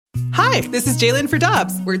Hi, this is Jalen for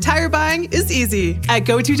Dobbs, where tire buying is easy. At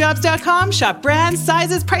GoToDobbs.com, shop brands,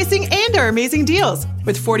 sizes, pricing, and our amazing deals.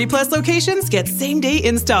 With 40-plus locations, get same-day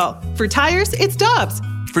install. For tires, it's Dobbs.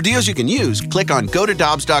 For deals you can use, click on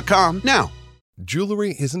GoToDobbs.com now.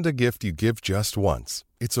 Jewelry isn't a gift you give just once.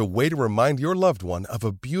 It's a way to remind your loved one of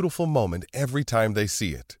a beautiful moment every time they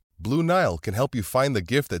see it. Blue Nile can help you find the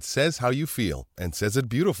gift that says how you feel and says it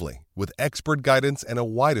beautifully, with expert guidance and a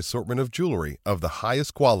wide assortment of jewelry of the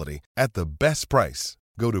highest quality at the best price.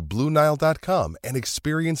 Go to BlueNile.com and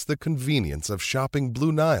experience the convenience of shopping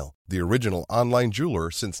Blue Nile, the original online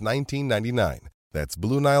jeweler since 1999. That's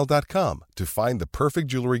BlueNile.com to find the perfect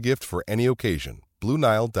jewelry gift for any occasion.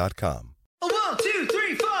 BlueNile.com. 1, 2,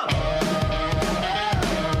 3, 4.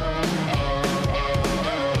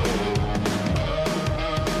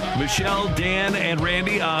 Michelle, Dan, and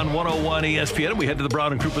Randy on 101 ESPN. We head to the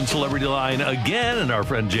Brown and Crouppen Celebrity Line again, and our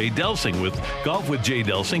friend Jay Delsing with Golf with Jay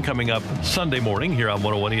Delsing coming up Sunday morning here on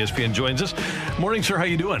 101 ESPN joins us. Morning, sir. How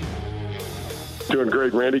you doing? Doing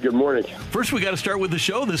great, Randy. Good morning. First, we got to start with the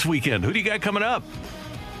show this weekend. Who do you got coming up?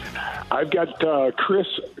 I've got Chris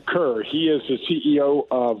Kerr. He is the CEO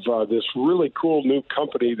of this really cool new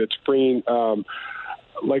company that's bringing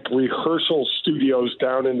like rehearsal studios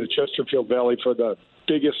down in the Chesterfield Valley for the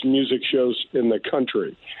biggest music shows in the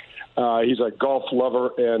country. He's a golf lover,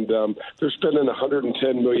 and they're spending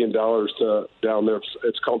 $110 million down there.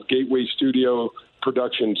 It's called Gateway Studio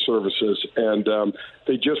Production Services, and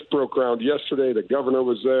they just broke ground yesterday. The governor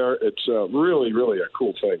was there. It's really, really a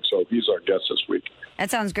cool thing. So he's our guest this week. That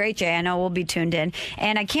sounds great, Jay. I know we'll be tuned in.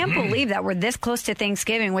 And I can't believe that we're this close to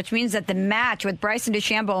Thanksgiving, which means that the match with Bryson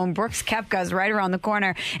DeChambeau and Brooks Koepka is right around the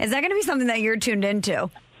corner. Is that going to be something that you're tuned into?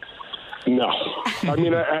 No. I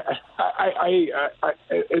mean,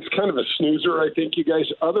 it's kind of a snoozer, I think, you guys,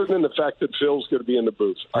 other than the fact that Phil's going to be in the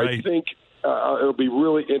booth. Right. I think it'll be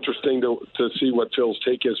really interesting to see what Phil's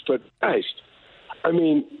take is. But, guys, I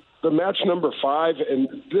mean, the match number 5, and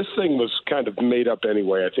this thing was kind of made up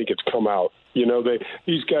anyway. I think it's come out. You know,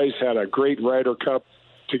 these guys had a great Ryder Cup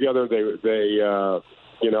together. They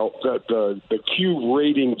you know, the Q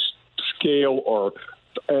ratings scale or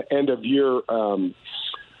end of year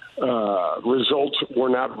results were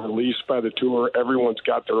not released by the tour. Everyone's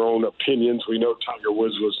got their own opinions. We know Tiger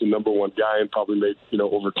Woods was the number one guy and probably made, you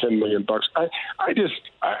know, over $10 million.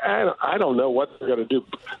 I don't know what they're going to do.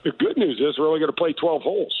 The good news is we're only going to play 12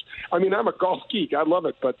 holes. I mean, I'm a golf geek. I love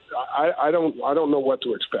it, but I don't know what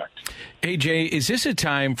to expect. Hey, Jay, is this a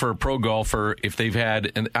time for a pro golfer if they've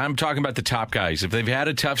had, and I'm talking about the top guys, if they've had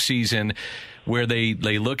a tough season where they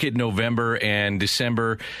look at November and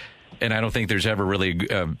December, and I don't think there's ever really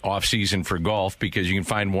an off season for golf because you can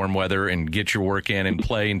find warm weather and get your work in and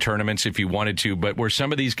play in tournaments if you wanted to. But where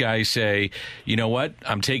some of these guys say, you know what,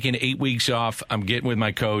 I'm taking 8 weeks off, I'm getting with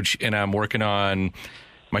my coach, and I'm working on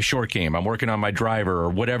my short game, I'm working on my driver, or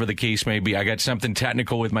whatever the case may be. I got something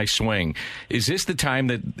technical with my swing. Is this the time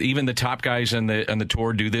that even the top guys on the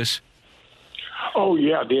tour do this? Oh,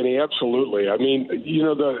 yeah, Danny, absolutely. I mean, you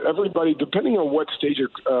know, everybody, depending on what stage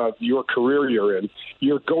of your career you're in,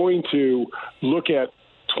 you're going to look at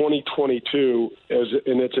 2022 as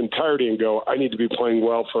in its entirety and go, I need to be playing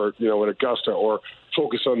well for, you know, at Augusta, or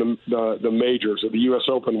focus on the majors or the U.S.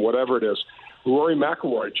 Open, whatever it is. Rory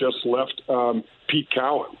McIlroy just left Pete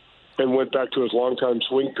Cowan and went back to his longtime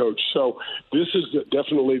swing coach. So this is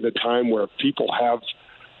definitely the time where people have –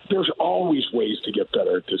 there's always ways to get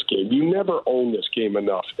better at this game. You never own this game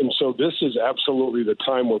enough. And so this is absolutely the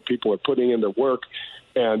time where people are putting in the work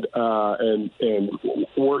and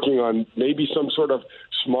working on maybe some sort of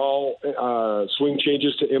small swing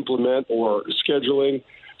changes to implement or scheduling.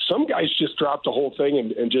 Some guys just drop the whole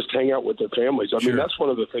thing and just hang out with their families. I mean, that's one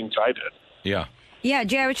of the things I did. Yeah. Yeah,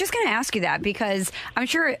 Jay, I was just going to ask you that because I'm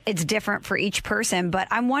sure it's different for each person, but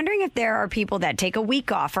I'm wondering if there are people that take a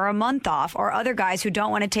week off or a month off, or other guys who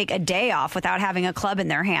don't want to take a day off without having a club in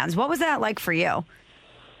their hands. What was that like for you?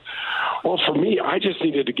 Well, for me, I just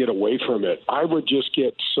needed to get away from it. I would just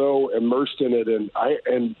get so immersed in it,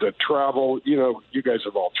 and the travel, you know, you guys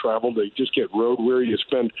have all traveled. They just get road weary. You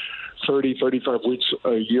spend 30, 35 weeks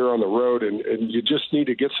a year on the road, and you just need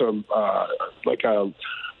to get some,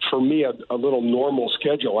 for me, a little normal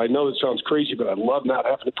schedule. I know it sounds crazy, but I love not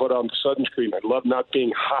having to put on the sunscreen. I love not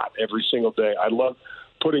being hot every single day. I love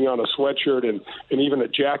putting on a sweatshirt and even a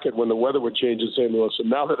jacket when the weather would change in St. Louis. And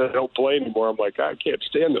now that I don't play anymore, I'm like, I can't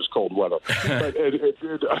stand this cold weather. But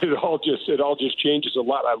it all just changes a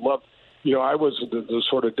lot. I love, you know, I was the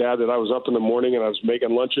sort of dad that I was up in the morning and I was making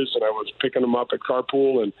lunches and I was picking them up at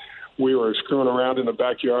carpool, and we were screwing around in the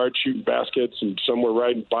backyard, shooting baskets, and some were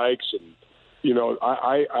riding bikes, and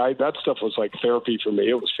I that stuff was like therapy for me.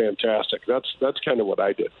 It was fantastic. That's kind of what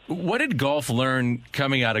I did. What did golf learn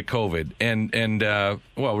coming out of COVID? And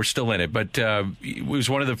well, we're still in it, but it was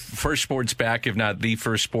one of the first sports back, if not the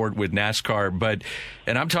first sport with NASCAR.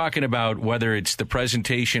 And I'm talking about whether it's the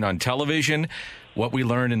presentation on television, what we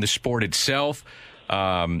learned in the sport itself.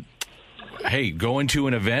 Hey, going to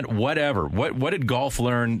an event, whatever. What did golf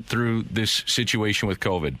learn through this situation with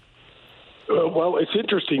COVID? Well, it's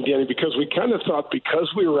interesting, Danny, because we kind of thought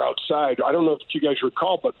because we were outside, I don't know if you guys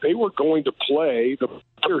recall, but they were going to play the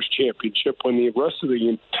Players' Championship when the rest of the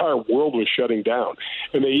entire world was shutting down.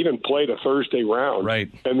 And they even played a Thursday round.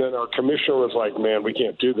 Right. And then our commissioner was like, man, we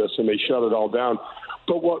can't do this, and they shut it all down.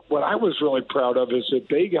 But what I was really proud of is that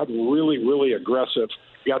they got really, really aggressive,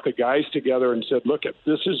 got the guys together and said, look,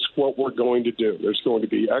 this is what we're going to do. There's going to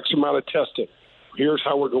be X amount of testing. Here's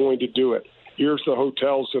how we're going to do it. Here's the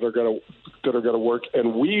hotels that are going to work.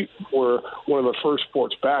 And we were one of the first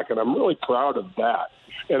sports back, and I'm really proud of that.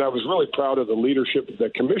 And I was really proud of the leadership that the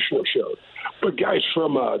commissioner showed. But, guys,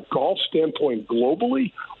 from a golf standpoint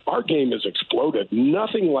globally, our game has exploded.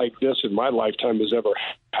 Nothing like this in my lifetime has ever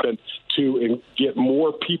happened to get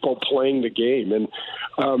more people playing the game. And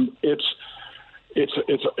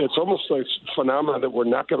it's almost like a phenomenon that we're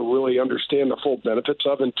not going to really understand the full benefits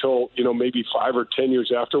of until, maybe 5 or 10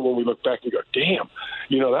 years after, when we look back and go, damn,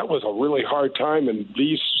 that was a really hard time, and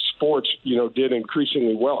these sports, did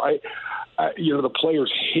increasingly well. The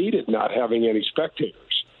players hated not having any spectators.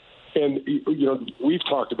 And, we've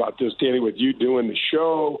talked about this, Danny, with you doing the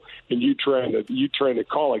show and you trying to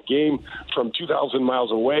call a game from 2,000 miles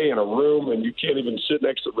away in a room, and you can't even sit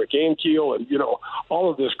next to Rick Ankiel, and, all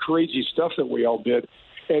of this crazy stuff that we all did.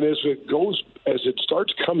 And as it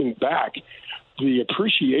starts coming back, the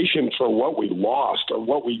appreciation for what we lost or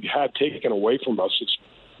what we had taken away from us is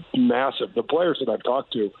massive. The players that I've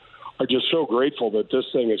talked to are just so grateful that this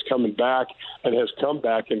thing is coming back and has come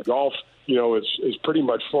back, and golf, is pretty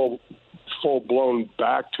much full blown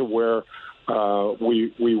back to where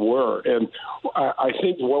we were. And I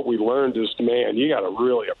think what we learned is, man, you got to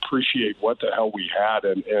really appreciate what the hell we had,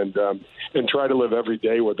 and try to live every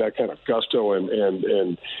day with that kind of gusto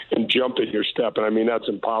and jump in your step. And I mean, that's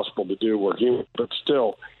impossible to do. We're human, but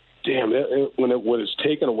still. Damn, when it was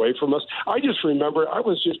taken away from us, I just remember I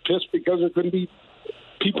was just pissed because there couldn't be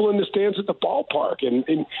people in the stands at the ballpark. And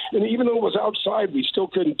even though it was outside, we still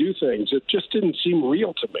couldn't do things. It just didn't seem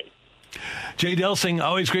real to me. Jay Delsing,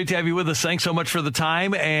 always great to have you with us. Thanks so much for the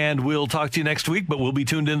time, and we'll talk to you next week, but we'll be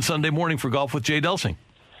tuned in Sunday morning for Golf with Jay Delsing.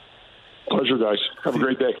 Pleasure, guys. Have a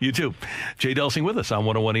great day. You too. Jay Delsing with us on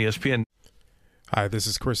 101 ESPN. Hi, this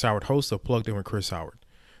is Chris Howard, host of Plugged In with Chris Howard.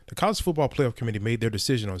 The College Football Playoff Committee made their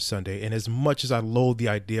decision on Sunday, and as much as I loathe the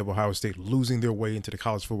idea of Ohio State losing their way into the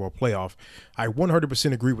College Football Playoff, I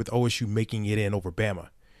 100% agree with OSU making it in over Bama.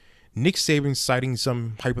 Nick Saban citing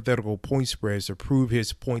some hypothetical point spreads to prove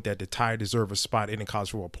his point that the Tide deserve a spot in the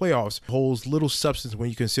College Football Playoffs holds little substance when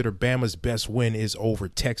you consider Bama's best win is over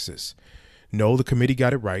Texas. No, the committee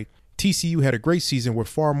got it right. TCU had a great season with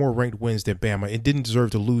far more ranked wins than Bama and didn't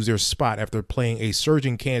deserve to lose their spot after playing a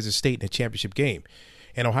surging Kansas State in a championship game.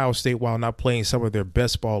 And Ohio State, while not playing some of their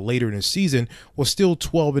best ball later in the season, was still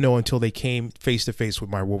 12-0 until they came face-to-face with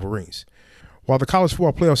my Wolverines. While the college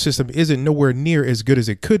football playoff system isn't nowhere near as good as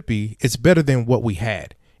it could be, it's better than what we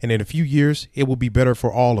had. And in a few years, it will be better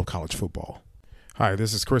for all of college football. Hi,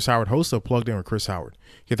 this is Chris Howard, host of Plugged In with Chris Howard.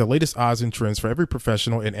 Get the latest odds and trends for every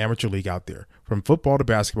professional and amateur league out there. From football to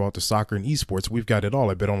basketball to soccer and esports, we've got it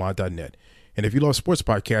all at betonline.net. And if you love sports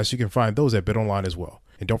podcasts, you can find those at BetOnline as well.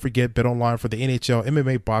 And don't forget BetOnline for the NHL,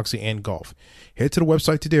 MMA, boxing, and golf. Head to the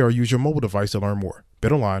website today or use your mobile device to learn more.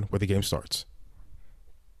 BetOnline, where the game starts.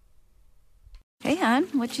 Hey, hon,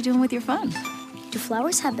 what you doing with your phone? Do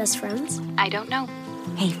flowers have best friends? I don't know.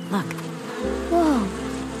 Hey, look. Whoa.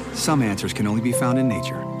 Some answers can only be found in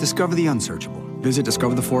nature. Discover the unsearchable. Visit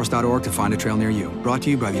discovertheforest.org to find a trail near you. Brought to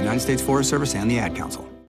you by the United States Forest Service and the Ad Council.